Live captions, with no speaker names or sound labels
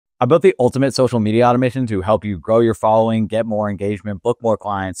I built the ultimate social media automation to help you grow your following, get more engagement, book more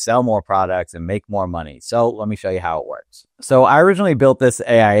clients, sell more products, and make more money. So let me show you how it works. So I originally built this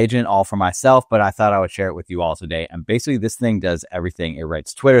AI agent all for myself, but I thought I would share it with you all today. And basically this thing does everything. It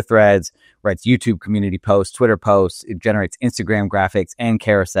writes Twitter threads, writes YouTube community posts, Twitter posts, it generates Instagram graphics and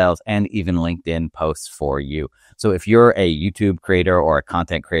carousels, and even LinkedIn posts for you. So if you're a YouTube creator or a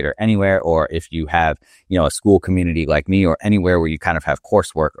content creator anywhere, or if you have, a school community like me or anywhere where you kind of have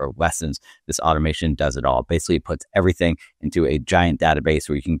coursework or lessons, this automation does it all. Basically, it puts everything into a giant database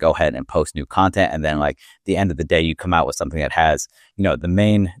where you can go ahead and post new content. And then like the end of the day, you come out with something that has, the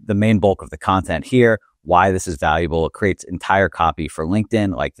main bulk of the content here, why this is valuable. It creates entire copy for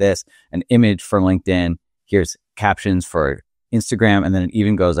LinkedIn like this, an image for LinkedIn. Here's captions for Instagram, and then it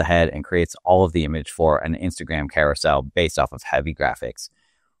even goes ahead and creates all of the image for an Instagram carousel based off of heavy graphics.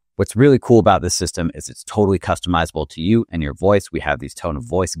 What's really cool about this system is it's totally customizable to you and your voice. We have these tone of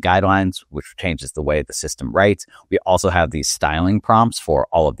voice guidelines, which changes the way the system writes. We also have these styling prompts for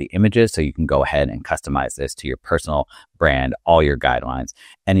all of the images, so you can go ahead and customize this to your personal brand, all your guidelines,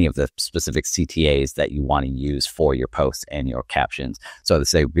 any of the specific CTAs that you want to use for your posts and your captions. So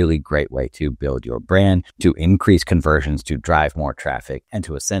this is a really great way to build your brand, to increase conversions, to drive more traffic, and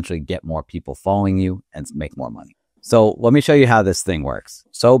to essentially get more people following you and make more money. So let me show you how this thing works.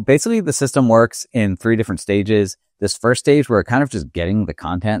 So basically the system works in 3 different stages. This first stage, we're kind of just getting the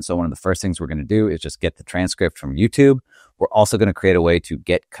content. So one of the first things we're going to do is just get the transcript from YouTube. We're also going to create a way to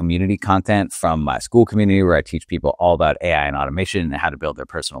get community content from my school community, where I teach people all about AI and automation and how to build their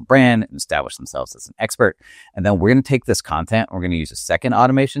personal brand and establish themselves as an expert. And then we're going to take this content, we're going to use a second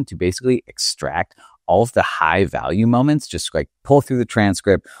automation to basically extract all of the high value moments, just like pull through the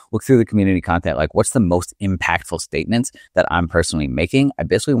transcript, look through the community content, like what's the most impactful statements that I'm personally making. I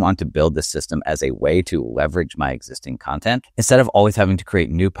basically want to build this system as a way to leverage my existing content instead of always having to create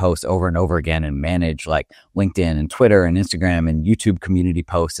new posts over and over again and manage like LinkedIn and Twitter and Instagram and YouTube community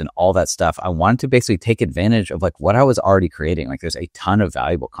posts and all that stuff. I wanted to basically take advantage of like what I was already creating. Like there's a ton of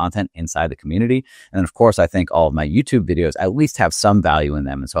valuable content inside the community. And then of course, I think all of my YouTube videos at least have some value in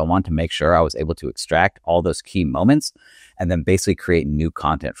them. And so I wanted to make sure I was able to extract all those key moments and then basically create new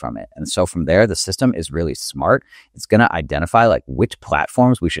content from it. And so from there, the system is really smart. It's going to identify like which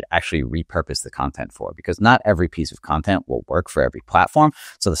platforms we should actually repurpose the content for, because not every piece of content will work for every platform.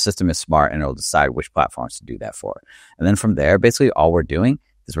 So the system is smart and it'll decide which platforms to do that for. And then from there, basically all we're doing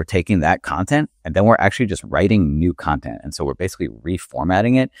is we're taking that content and then we're actually just writing new content. And so we're basically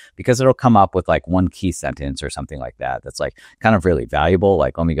reformatting it because it'll come up with like one key sentence or something like that that's like kind of really valuable.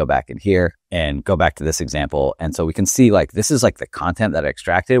 Like let me go back in here and go back to this example. And so we can see like this is like the content that I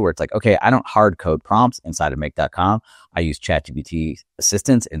extracted, where it's like, okay, I don't hard code prompts inside of make.com. I use ChatGPT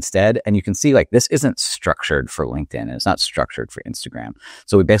assistants instead. And you can see like this isn't structured for LinkedIn and it's not structured for Instagram.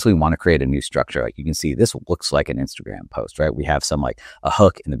 So we basically want to create a new structure. Like you can see this looks like an Instagram post, right? We have some like a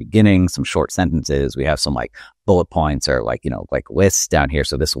hook in the beginning, some short sentences. We have some like bullet points or like, like lists down here.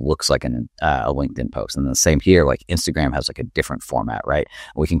 So this looks like a LinkedIn post. And the same here, like Instagram has like a different format, right?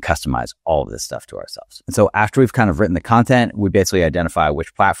 We can customize all of this stuff to ourselves. And so after we've kind of written the content, we basically identify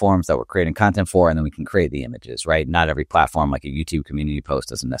which platforms that we're creating content for, and then we can create the images, right? Not every platform, like a YouTube community post,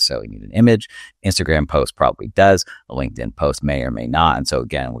 doesn't necessarily need an image. Instagram post probably does. A LinkedIn post may or may not. And so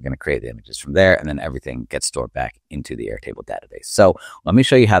again, we're going to create the images from there, and then everything gets stored back into the Airtable database. So let me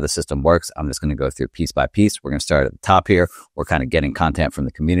show you how the system works. I'm just going to go through piece by piece. We're going to start at the top here. We're kind of getting content from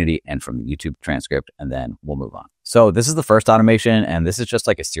the community and from the YouTube transcript, and then we'll move on. So this is the first automation, and this is just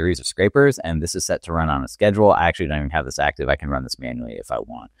like a series of scrapers, and this is set to run on a schedule. I actually don't even have this active. I can run this manually if I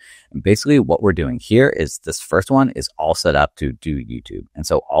want. And basically what we're doing here is this first one is all set up to do YouTube. And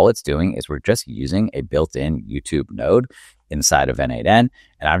so all it's doing is we're just using a built-in YouTube node inside of N8N,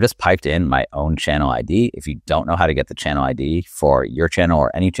 and I've just piped in my own channel ID. If you don't know how to get the channel ID for your channel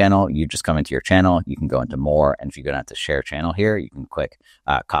or any channel, you just come into your channel, you can go into more, and if you go down to share channel here, you can click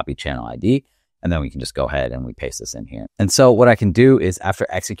copy channel ID, and then we can just go ahead and we paste this in here. And so what I can do is after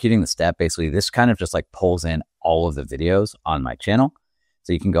executing the step, basically this kind of just like pulls in all of the videos on my channel.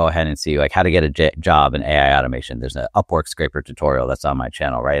 So you can go ahead and see like how to get a job in AI automation. There's an Upwork scraper tutorial that's on my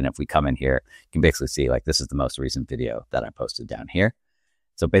channel, right? And if we come in here, you can basically see like this is the most recent video that I posted down here.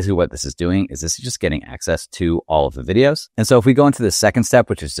 So basically what this is doing is this is just getting access to all of the videos. And so if we go into the second step,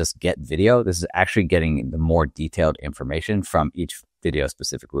 which is just get video, this is actually getting the more detailed information from each video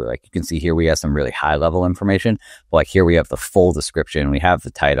specifically. Like you can see here, we have some really high level information, but like here we have the full description, we have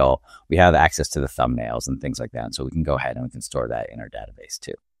the title, we have access to the thumbnails and things like that. And so we can go ahead and we can store that in our database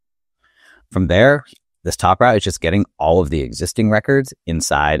too. From there, This top route is just getting all of the existing records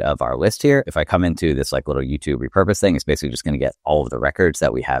inside of our list here. If I come into this like little YouTube repurpose thing, it's basically just going to get all of the records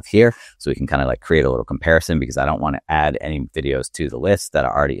that we have here. So we can kind of like create a little comparison because I don't want to add any videos to the list that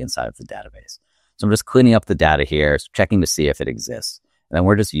are already inside of the database. So I'm just cleaning up the data here, checking to see if it exists. And then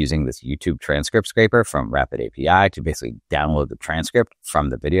we're just using this YouTube transcript scraper from Rapid API to basically download the transcript from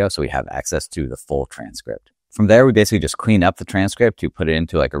the video so we have access to the full transcript. From there, we basically just clean up the transcript to put it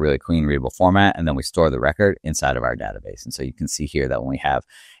into like a really clean, readable format, and then we store the record inside of our database. And so you can see here that when we have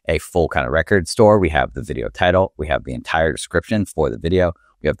a full kind of record store, we have the video title, we have the entire description for the video,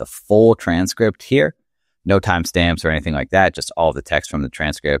 we have the full transcript here, no timestamps or anything like that, just all the text from the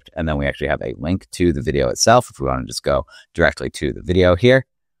transcript. And then we actually have a link to the video itself if we want to just go directly to the video here.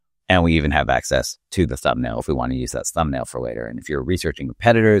 And we even have access to the thumbnail if we want to use that thumbnail for later. And if you're researching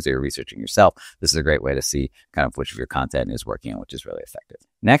competitors or you're researching yourself, this is a great way to see kind of which of your content is working and which is really effective.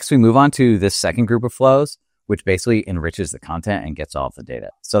 Next, we move on to this second group of flows, which basically enriches the content and gets all of the data.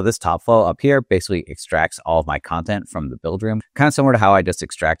 So this top flow up here basically extracts all of my content from the build room, kind of similar to how I just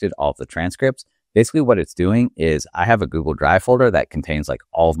extracted all of the transcripts. Basically what it's doing is I have a Google Drive folder that contains like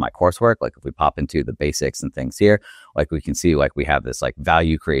all of my coursework. Like if we pop into the basics and things here, like we can see like we have this like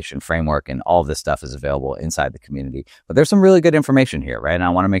value creation framework and all of this stuff is available inside the community. But there's some really good information here, right? And I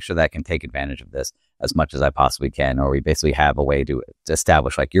want to make sure that I can take advantage of this as much as I possibly can. Or we basically have a way to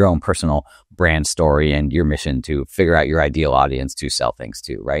establish like your own personal brand story and your mission to figure out your ideal audience to sell things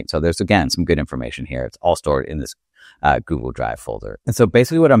to, right? So there's again some good information here. It's all stored in this Google Drive folder. And so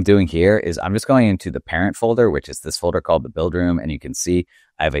basically what I'm doing here is I'm just going into the parent folder, which is this folder called the build room. And you can see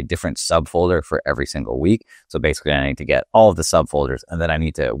I have a different subfolder for every single week. So basically I need to get all of the subfolders and then I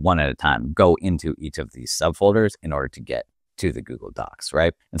need to one at a time go into each of these subfolders in order to get to the Google Docs,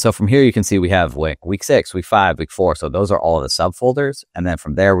 right? And so from here, you can see we have like week 6, week 5, week 4. So those are all of the subfolders. And then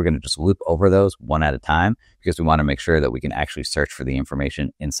from there, we're going to just loop over those one at a time because we want to make sure that we can actually search for the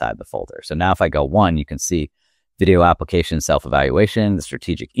information inside the folder. So now if I go 1, you can see video application self-evaluation, the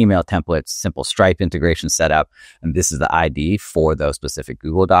strategic email templates, simple Stripe integration setup. And this is the ID for those specific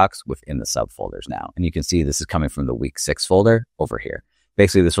Google Docs within the subfolders now. And you can see this is coming from the week 6 folder over here.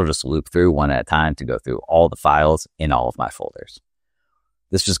 Basically, this will just loop through one at a time to go through all the files in all of my folders.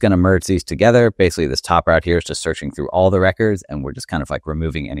 This is just going to merge these together. Basically, this top route here is just searching through all the records, and we're just kind of like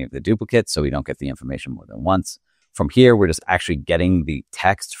removing any of the duplicates so we don't get the information more than once. From here, we're just actually getting the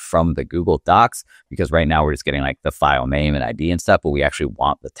text from the Google Docs because right now we're just getting like the file name and ID and stuff, but we actually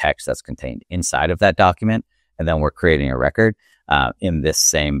want the text that's contained inside of that document. And then we're creating a record in this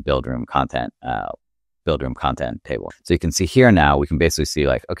same build room content table. So you can see here now, we can basically see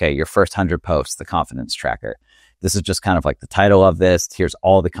like, okay, your first 100 posts, the confidence tracker. This is just kind of like the title of this. Here's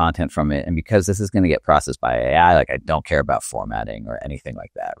all the content from it. And because this is going to get processed by AI, like I don't care about formatting or anything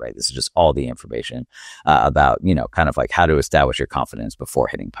like that, right? This is just all the information about, kind of like how to establish your confidence before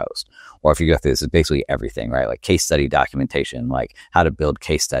hitting post. Or if you go through this, is basically everything, right? Like case study documentation, like how to build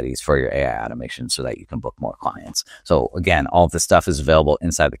case studies for your AI automation so that you can book more clients. So again, all of this stuff is available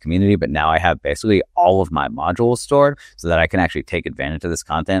inside the community, but now I have basically all of my modules stored so that I can actually take advantage of this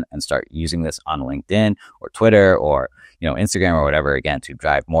content and start using this on LinkedIn or Twitter or Instagram or whatever, again, to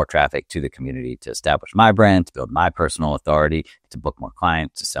drive more traffic to the community, to establish my brand, to build my personal authority, to book more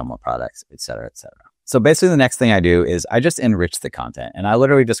clients, to sell more products, et cetera, et cetera. So basically the next thing I do is I just enrich the content, and I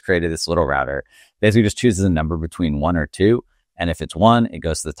literally just created this little router. Basically just chooses a number between 1 or 2. And if it's 1, it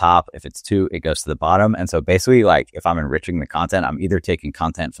goes to the top. If it's 2, it goes to the bottom. And so basically, like if I'm enriching the content, I'm either taking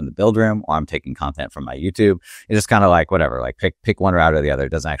content from the build room or I'm taking content from my YouTube. It's just kind of like whatever, like pick one route or the other.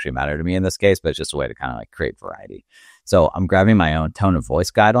 It doesn't actually matter to me in this case, but it's just a way to kind of like create variety. So I'm grabbing my own tone of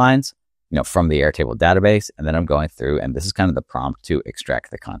voice guidelines, from the Airtable database. And then I'm going through, and this is kind of the prompt to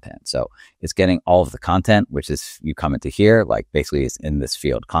extract the content. So it's getting all of the content, which is you come into here, like basically it's in this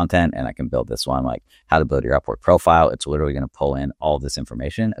field content, and I can build this one, like how to build your Upwork profile. It's literally going to pull in all of this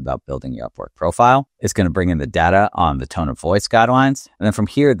information about building your Upwork profile. It's going to bring in the data on the tone of voice guidelines. And then from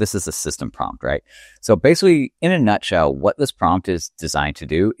here, this is a system prompt, right? So basically, in a nutshell, what this prompt is designed to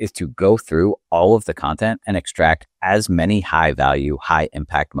do is to go through all of the content and extract as many high value, high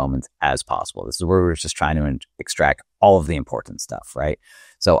impact moments as possible. This is where we're just trying to extract all of the important stuff, right?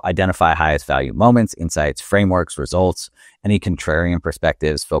 So identify highest value moments, insights, frameworks, results, any contrarian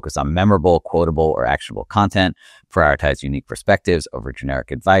perspectives, focus on memorable, quotable, or actionable content, prioritize unique perspectives over generic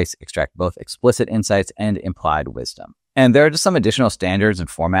advice, extract both explicit insights and implied wisdom. And there are just some additional standards and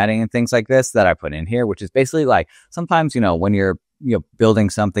formatting and things like this that I put in here, which is basically like sometimes, when you're building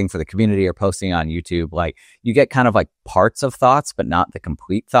something for the community or posting on YouTube, like you get kind of like parts of thoughts, but not the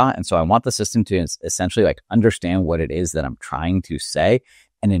complete thought. And so I want the system to essentially like understand what it is that I'm trying to say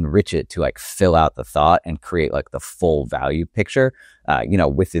and enrich it to like fill out the thought and create like the full value picture,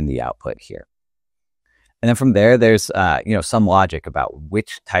 within the output here. And then from there, there's, some logic about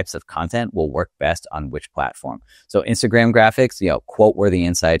which types of content will work best on which platform. So Instagram graphics, quote-worthy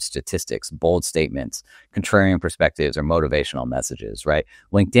insights, statistics, bold statements, contrarian perspectives, or motivational messages, right?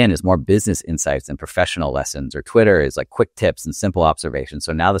 LinkedIn is more business insights and professional lessons, or Twitter is like quick tips and simple observations.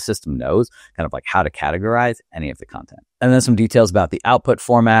 So now the system knows kind of like how to categorize any of the content. And then some details about the output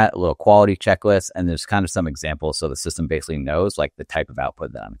format, a little quality checklist, and there's kind of some examples. So the system basically knows like the type of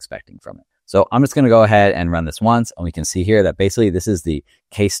output that I'm expecting from it. So I'm just going to go ahead and run this once, and we can see here that basically this is the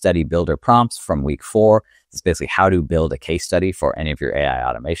case study builder prompts from week 4. It's basically how to build a case study for any of your AI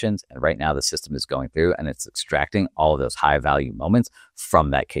automations. And right now the system is going through and it's extracting all of those high value moments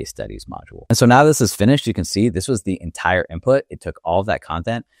from that case studies module. And so now this is finished, you can see this was the entire input. It took all of that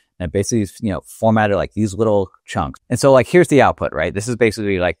content and basically, formatted like these little chunks. And so like, here's the output, right? This is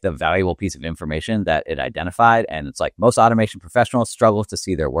basically like the valuable piece of information that it identified. And it's like most automation professionals struggle to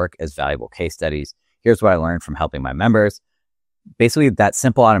see their work as valuable case studies. Here's what I learned from helping my members. Basically, that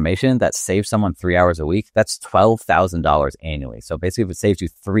simple automation that saves someone 3 hours a week, that's $12,000 annually. So basically, if it saves you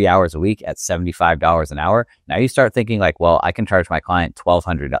 3 hours a week at $75 an hour, now you start thinking like, well, I can charge my client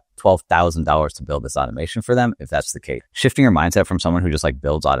 $12,000 to build this automation for them if that's the case. Shifting your mindset from someone who just like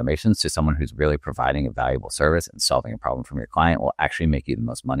builds automations to someone who's really providing a valuable service and solving a problem from your client will actually make you the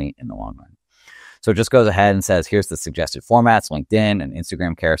most money in the long run. So it just goes ahead and says, here's the suggested formats, LinkedIn, an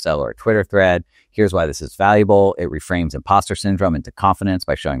Instagram carousel, or a Twitter thread. Here's why this is valuable. It reframes imposter syndrome into confidence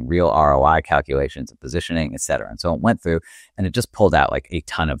by showing real ROI calculations and positioning, etc. And so it went through and it just pulled out like a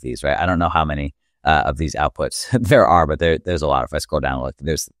ton of these, right? I don't know how many of these outputs there are, but there's a lot. If I scroll down, look,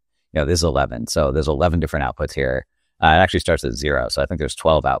 there's 11. So there's 11 different outputs here. It actually starts at 0. So I think there's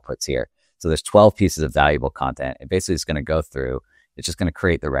 12 outputs here. So there's 12 pieces of valuable content. It basically is going to go through. It's just going to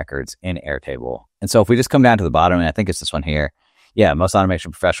create the records in Airtable. And so if we just come down to the bottom, and I think it's this one here, most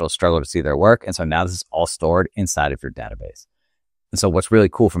automation professionals struggle to see their work. And so now this is all stored inside of your database. And so what's really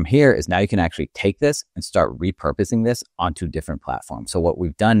cool from here is now you can actually take this and start repurposing this onto different platforms. So what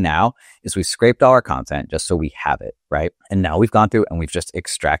we've done now is we've scraped all our content just so we have it, right? And now we've gone through and we've just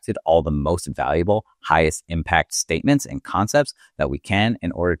extracted all the most valuable, highest impact statements and concepts that we can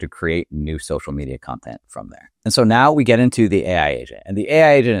in order to create new social media content from there. And so now we get into the AI agent, and the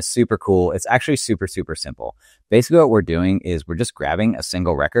AI agent is super cool. It's actually super, super simple. Basically what we're doing is we're just grabbing a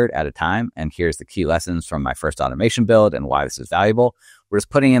single record at a time. And here's the key lessons from my first automation build and why this is valuable. We're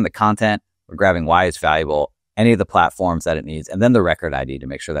just putting in the content. We're grabbing why it's valuable, any of the platforms that it needs, and then the record ID to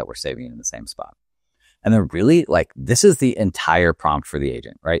make sure that we're saving it in the same spot. And then really this is the entire prompt for the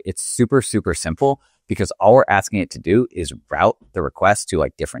agent, right? It's super, super simple because all we're asking it to do is route the request to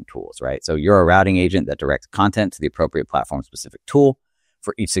different tools, right? So you're a routing agent that directs content to the appropriate platform specific tool.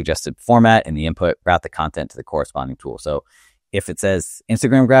 For each suggested format in the input, route the content to the corresponding tool. So if it says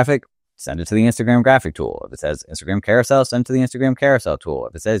Instagram graphic, send it to the Instagram graphic tool. If it says Instagram carousel, send it to the Instagram carousel tool.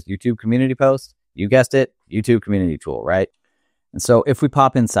 If it says YouTube community post, you guessed it, YouTube community tool, right? And so if we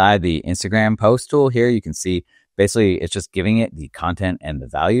pop inside the Instagram post tool here, you can see basically it's just giving it the content and the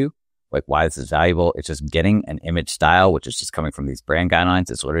value, like why this is valuable. It's just getting an image style, which is just coming from these brand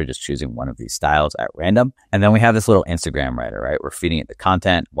guidelines. It's literally just choosing one of these styles at random. And then we have this little Instagram writer, right? We're feeding it the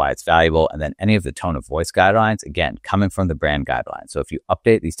content, why it's valuable, and then any of the tone of voice guidelines, again, coming from the brand guidelines. So if you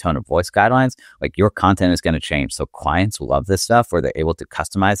update these tone of voice guidelines, your content is going to change. So clients love this stuff where they're able to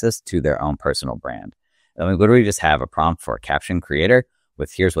customize this to their own personal brand. And we literally just have a prompt for a caption creator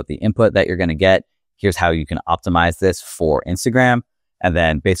with here's what the input that you're going to get. Here's how you can optimize this for Instagram. And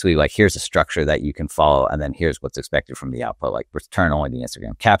then basically here's a structure that you can follow. And then here's what's expected from the output, return only the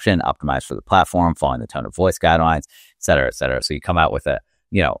Instagram caption, optimize for the platform, following the tone of voice guidelines, et cetera, et cetera. So you come out with a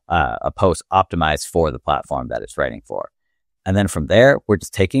post optimized for the platform that it's writing for. And then from there, we're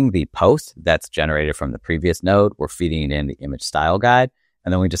just taking the post that's generated from the previous node. We're feeding it in the image style guide.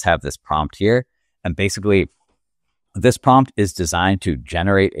 And then we just have this prompt here. And basically, this prompt is designed to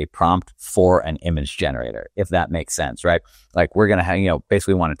generate a prompt for an image generator, if that makes sense, right? We're going to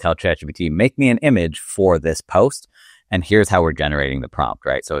basically want to tell ChatGPT, make me an image for this post. And here's how we're generating the prompt,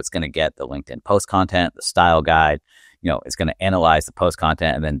 right? So it's going to get the LinkedIn post content, the style guide, it's going to analyze the post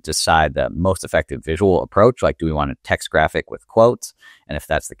content and then decide the most effective visual approach. Do we want a text graphic with quotes? And if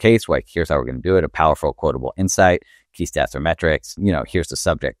that's the case, here's how we're going to do it. A powerful quotable insight, key stats or metrics, here's the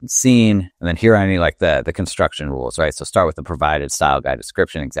subject and scene. And then here are any the construction rules, right? So start with the provided style guide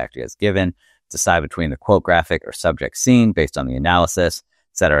description exactly as given. Decide between the quote graphic or subject scene based on the analysis.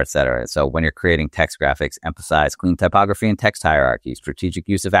 cetera, et cetera. So when you're creating text graphics, emphasize clean typography and text hierarchy, strategic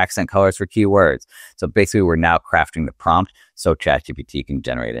use of accent colors for keywords. So basically, we're now crafting the prompt so ChatGPT can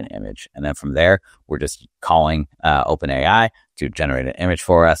generate an image. And then from there, we're just calling OpenAI to generate an image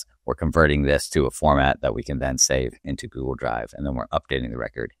for us. We're converting this to a format that we can then save into Google Drive. And then we're updating the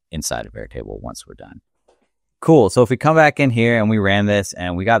record inside of Airtable once we're done. Cool. So if we come back in here and we ran this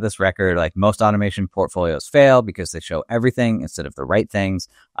and we got this record, like most automation portfolios fail because they show everything instead of the right things.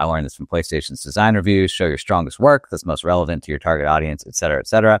 I learned this from PlayStation's design reviews. Show your strongest work that's most relevant to your target audience, et cetera, et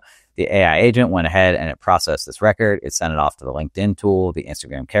cetera. The AI agent went ahead and it processed this record. It sent it off to the LinkedIn tool, the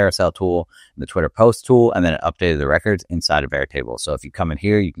Instagram carousel tool, the Twitter post tool, and then it updated the records inside of Airtable. So if you come in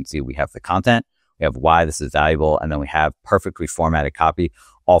here, you can see we have the content, we have why this is valuable, and then we have perfectly formatted copy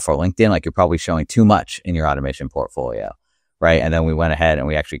all for LinkedIn. Like you're probably showing too much in your automation portfolio, right? And then we went ahead and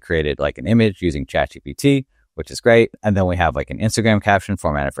we actually created like an image using ChatGPT, which is great. And then we have like an Instagram caption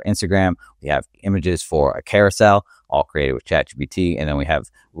formatted for Instagram. We have images for a carousel, all created with ChatGPT. And then we have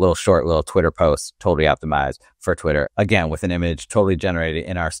little Twitter posts, totally optimized for Twitter. Again, with an image totally generated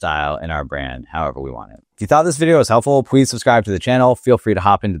in our style, in our brand, however we want it. If you thought this video was helpful, please subscribe to the channel. Feel free to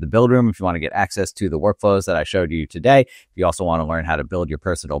hop into the build room if you want to get access to the workflows that I showed you today. If you also want to learn how to build your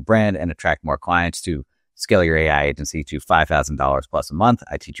personal brand and attract more clients to scale your AI agency to $5,000 plus a month,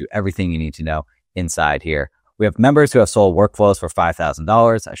 I teach you everything you need to know inside here. We have members who have sold workflows for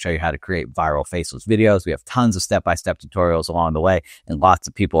 $5,000. I show you how to create viral faceless videos. We have tons of step-by-step tutorials along the way, and lots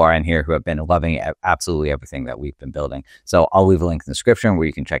of people are in here who have been loving absolutely everything that we've been building. So I'll leave a link in the description where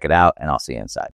you can check it out, and I'll see you inside.